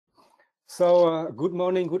Good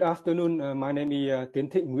morning, good afternoon. My name is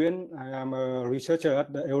Tien-Thinh Nguyen. I am a researcher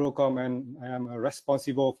at the EURECOM, and I am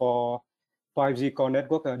responsible for 5G core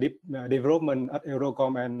network development at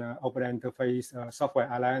EURECOM and Open Interface Software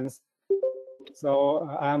Alliance.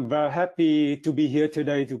 I'm very happy to be here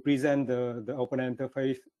today to present the Open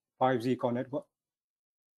Interface 5G core network.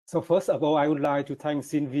 So first of all, I would like to thank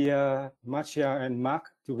Sylvia, Marcia, and Mark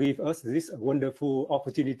to give us this wonderful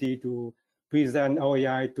opportunity to present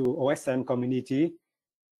OAI to OSM community.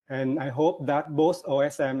 And I hope that both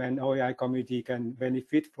OSM and OAI community can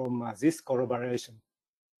benefit from this collaboration.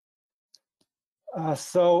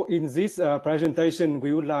 So in this presentation,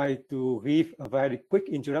 we would like to give a very quick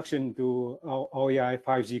introduction to our OAI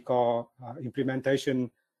 5G core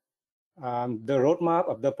implementation, the roadmap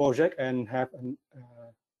of the project, and have an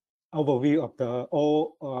overview of the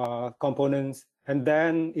all components. And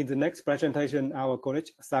then in the next presentation, our colleague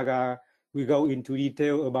Saga will go into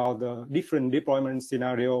detail about the different deployment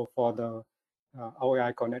scenario for the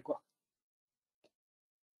OAI core network.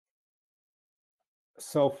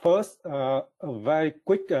 So first, a very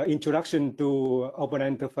quick introduction to Open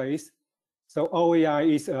Interface. So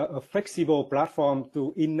OAI is a flexible platform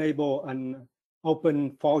to enable an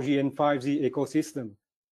open 4G and 5G ecosystem.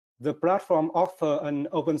 The platform offers an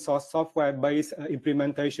open source software-based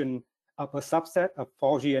implementation of a subset of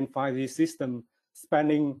 4G and 5G system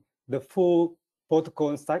spanning the full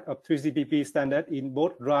protocol stack of 3GPP standard in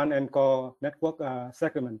both RAN and core network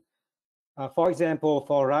segment. For example,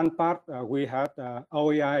 for RAN part, we have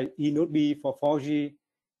OAI eNode B for 4G,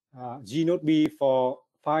 gNode B for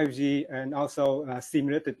 5G, and also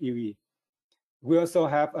simulated UE. We also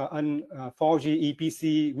have a 4G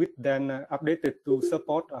EPC, which then updated to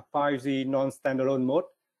support a 5G non-standalone mode,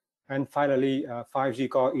 and finally 5G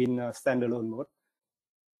core in standalone mode.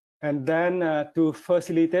 And then to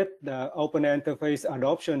facilitate the open interface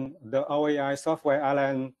adoption, the OAI Software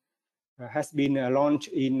Alliance has been launched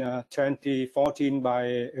in 2014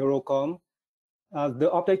 by EURECOM.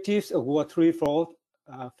 The objectives were threefold.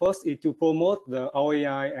 First is to promote the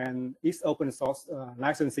OAI and its open source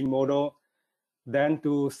licensing model, then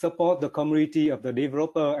to support the community of the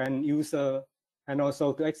developer and user, and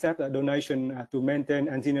also to accept a donation to maintain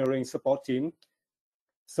engineering support team.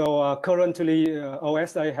 So currently,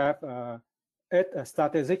 OSI have 8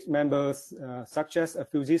 strategic members, such as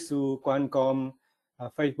Fujitsu, Qualcomm,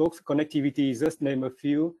 Facebook's connectivity, just name a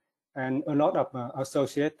few, and a lot of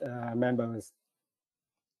associate members.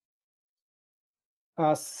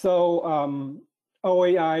 OAI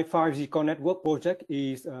 5G core network project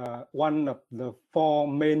is one of the 4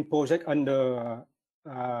 main projects under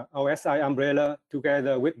OSI umbrella,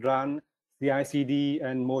 together with RAN, CI/CD,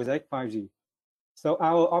 and Mosaic 5G. So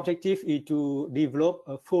our objective is to develop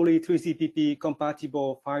a fully 3GPP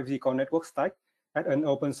compatible 5G core network stack at an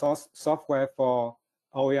open source software for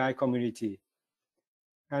OAI community.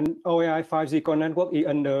 And OAI 5G core network is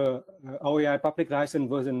under OAI public license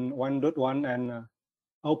version 1.1 and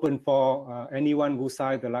open for anyone who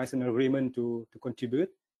signs the license agreement to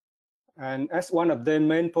contribute. And as one of the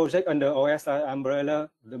main projects under OSI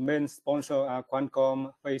umbrella, the main sponsors are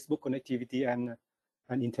Qualcomm, Facebook Connectivity, and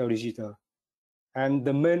Intel Digital. And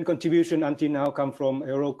the main contribution until now come from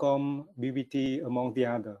EURECOM, BBT, among the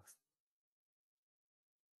others.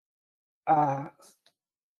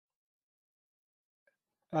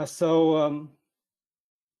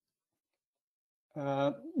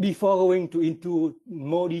 Before going into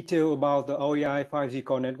more detail about the OAI 5G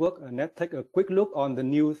core network, let's take a quick look on the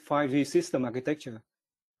new 5G system architecture.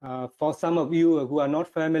 For some of you who are not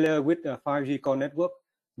familiar with the 5G core network,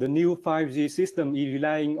 the new 5G system is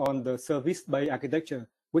relying on the service-based architecture,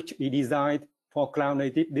 which is designed for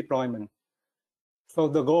cloud-native deployment. So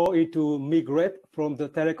the goal is to migrate from the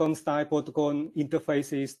telecom-style protocol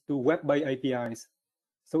interfaces to web-based APIs.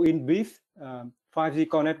 So in brief, 5G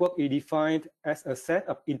core network is defined as a set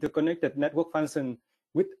of interconnected network functions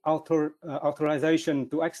with authorization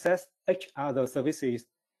to access each other services.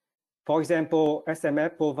 For example,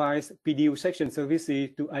 SMF provides PDU section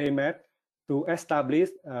services to AMF to establish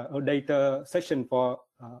a data section for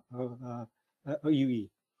a UE.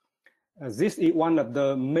 This is one of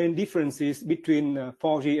the main differences between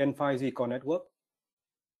 4G and 5G core network.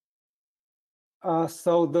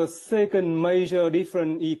 So the second major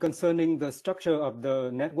difference is concerning the structure of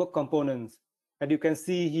the network components. And you can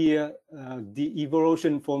see here the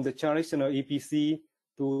evolution from the traditional EPC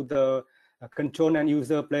to the control and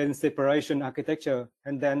user plane separation architecture,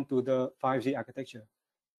 and then to the 5G architecture.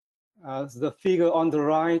 The figure on the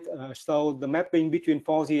right shows the mapping between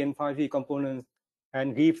 4G and 5G components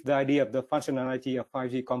and gives the idea of the functionality of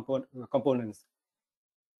 5G components.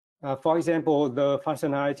 For example, the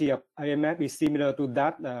functionality of AMF is similar to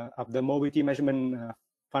that of the mobility measurement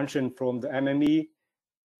function from the MME.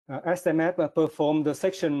 SMF perform the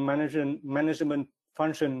section management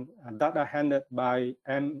function that are handled by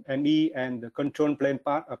ME and the control plane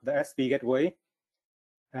part of the SP gateway.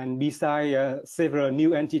 And besides, several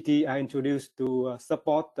new entities are introduced to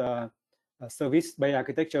support service-based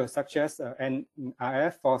architecture, such as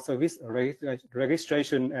NRF for service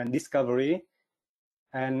registration and discovery,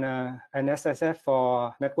 and SSF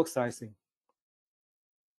for network slicing.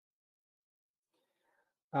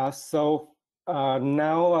 Now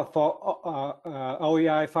for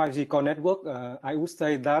OAI 5G core network, I would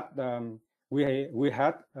say that we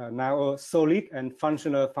had now a solid and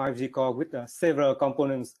functional 5G core with several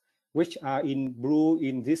components which are in blue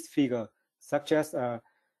in this figure, such as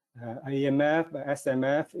AMF,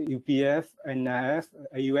 SMF, UPF, NRF,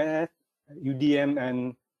 AUF, UDM,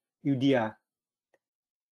 and UDR.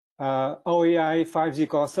 OAI 5G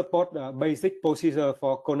core support basic procedure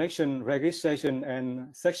for connection, registration,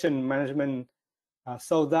 and section management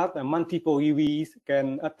so that multiple UEs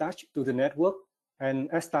can attach to the network and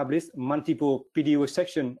establish multiple PDU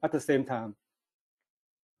sections at the same time.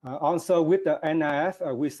 Also with the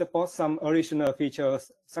NRF, we support some additional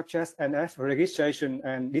features such as NF registration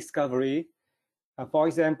and discovery. For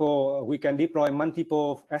example, we can deploy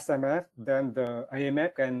multiple SMF, then the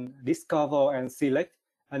AMF can discover and select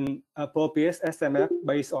an appropriate SMF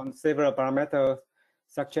based on several parameters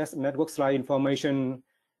such as network slide information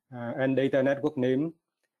and data network name.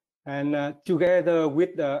 And together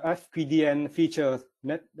with the FPDN features,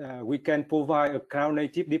 we can provide a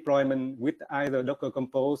cloud-native deployment with either Docker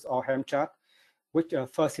Compose or Helm chart, which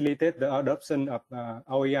facilitate the adoption of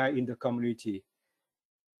OAI in the community.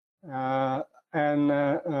 Our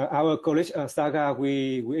colleague Saga,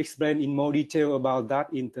 we explain in more detail about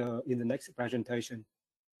that in the next presentation.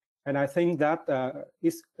 And I think that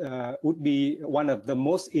would be one of the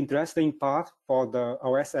most interesting parts for the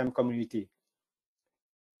OSM community.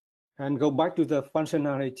 And go back to the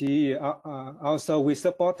functionality. Also, we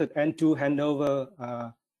supported N2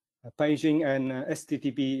 handover paging and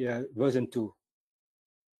HTTP version 2.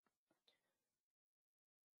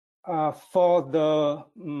 For the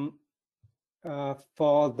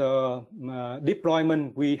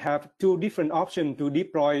deployment, we have two different options to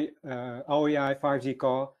deploy OAI 5G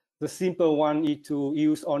core. The simple one is to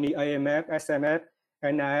use only AMF, SMF,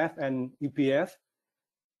 NRF, and UPF.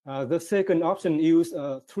 The second option uses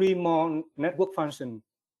three more network functions,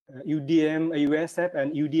 UDM, AUSF,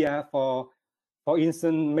 and UDR for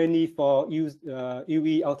instance, mainly for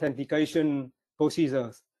UE authentication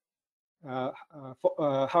procedures.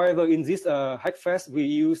 However, in this Hackfest, we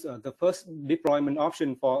use the first deployment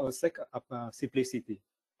option for the sake of simplicity.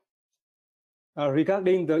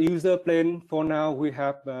 Regarding the user plane, for now, we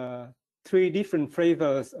have three different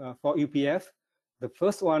flavors for UPF. The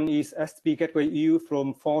first one is SP Gateway EU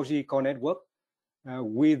from 4G core network.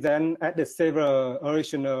 We then added several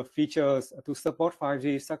additional features to support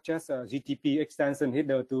 5G, such as GTP extension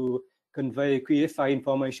header to convey QFI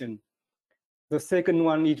information. The second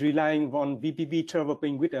one is relying on VPP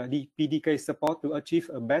traveling with PDK support to achieve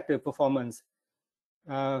a better performance.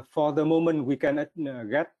 For the moment, we can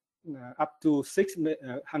get up to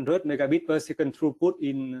 600 megabit per second throughput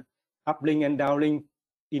in uplink and downlink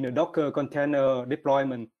in a Docker container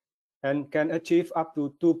deployment, and can achieve up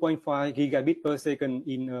to 2.5 gigabit per second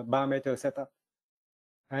in a bar metal setup.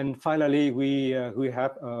 And finally, we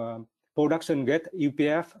have production get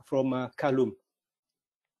UPF from Kalum.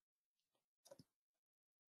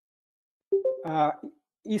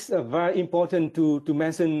 It's very important to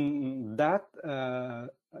mention that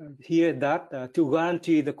here that to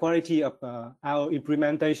guarantee the quality of our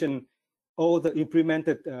implementation, all the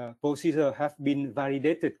implemented procedures have been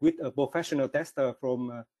validated with a professional tester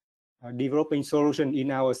from developing solution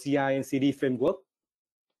in our CI and CD framework.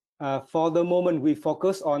 For the moment, we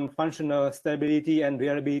focus on functional stability and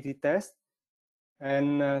reliability tests.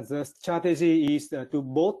 And the strategy is to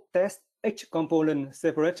both test each component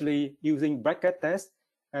separately using bracket test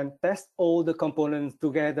and test all the components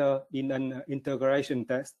together in an integration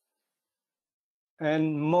test.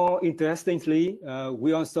 And more interestingly,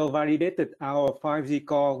 we also validated our 5G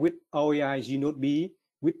core with OAI G-Node B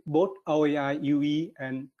with both OAI UE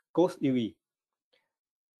and Coast UE.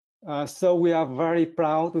 So we are very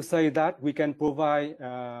proud to say that we can provide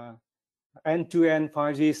end-to-end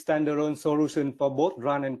 5G standalone solution for both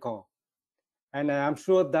RAN and core. And I'm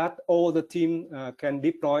sure that all the team can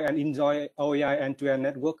deploy and enjoy OAI end-to-end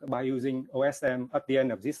network by using OSM at the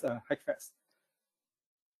end of this Hackfest.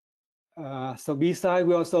 So besides,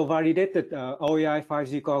 we also validated OAI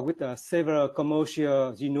 5G core with several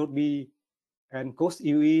commercial G-Node B and Coast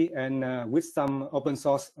UE, and with some open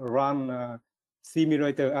source run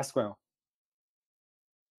simulator as well.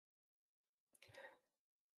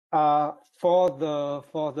 For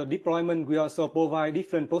the deployment, we also provide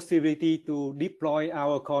different possibility to deploy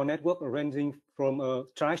our core network, ranging from a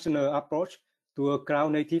traditional approach to a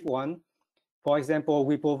cloud-native one. For example,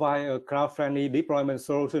 we provide a cloud-friendly deployment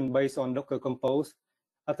solution based on Docker Compose.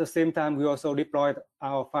 At the same time, we also deployed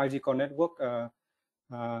our 5G core network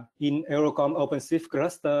in EURECOM OpenShift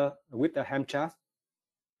cluster with a Helm chart.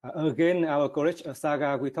 Again, our courage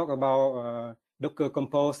saga, we talk about Docker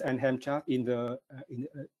Compose and Helm chart in the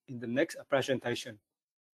next presentation.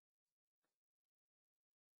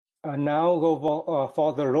 Now go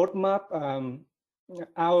for the roadmap.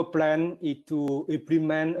 Our plan is to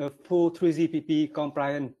implement a full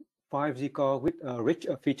 3GPP-compliant 5G core with a rich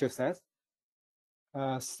feature set.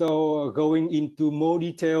 So going into more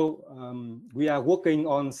detail, we are working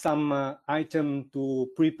on some items to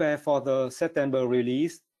prepare for the September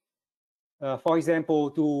release. For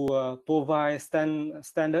example, to provide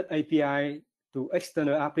standard API to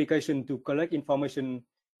external application to collect information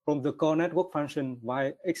from the core network function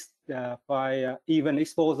by even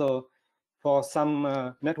exposure for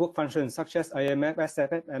some network functions such as AMF,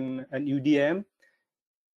 SFF, and UDM.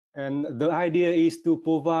 And the idea is to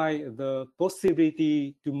provide the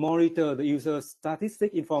possibility to monitor the user's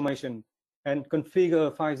statistic information and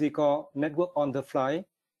configure 5G core network on the fly.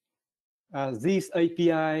 This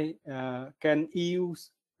API can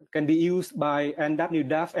be used by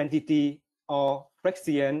NWDAF entity or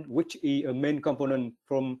FlexCN, which is a main component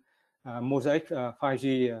from Mosaic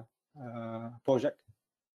 5G project.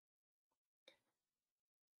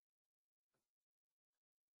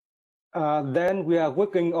 Then we are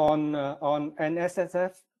working on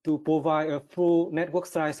NSSF to provide a full network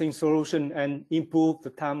slicing solution and improve the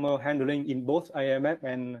timer handling in both AMF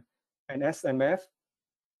and SMF.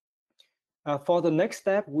 For the next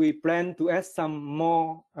step, we plan to add some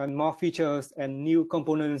more features and new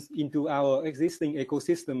components into our existing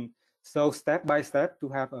ecosystem. So step by step to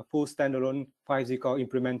have a full standalone 5G core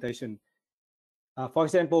implementation. For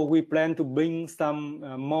example, we plan to bring some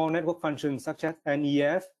more network functions such as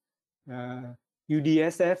NEF,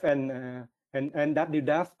 UDSF, and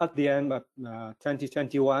NWDAF at the end of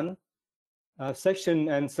 2021. Section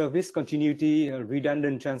and service continuity,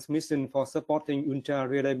 redundant transmission for supporting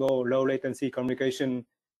ultra-reliable low latency communication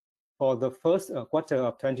for the first quarter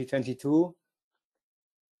of 2022.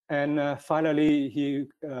 And finally,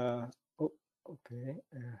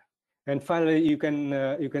 finally, you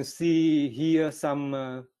can see here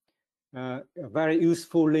some very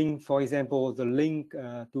useful link. For example, the link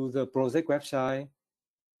to the project website,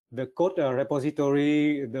 the code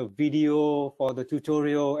repository, the video for the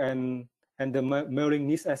tutorial, and the mailing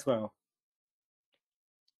list as well.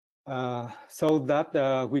 So that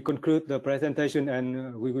we conclude the presentation,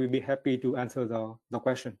 and we will be happy to answer the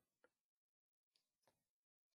question.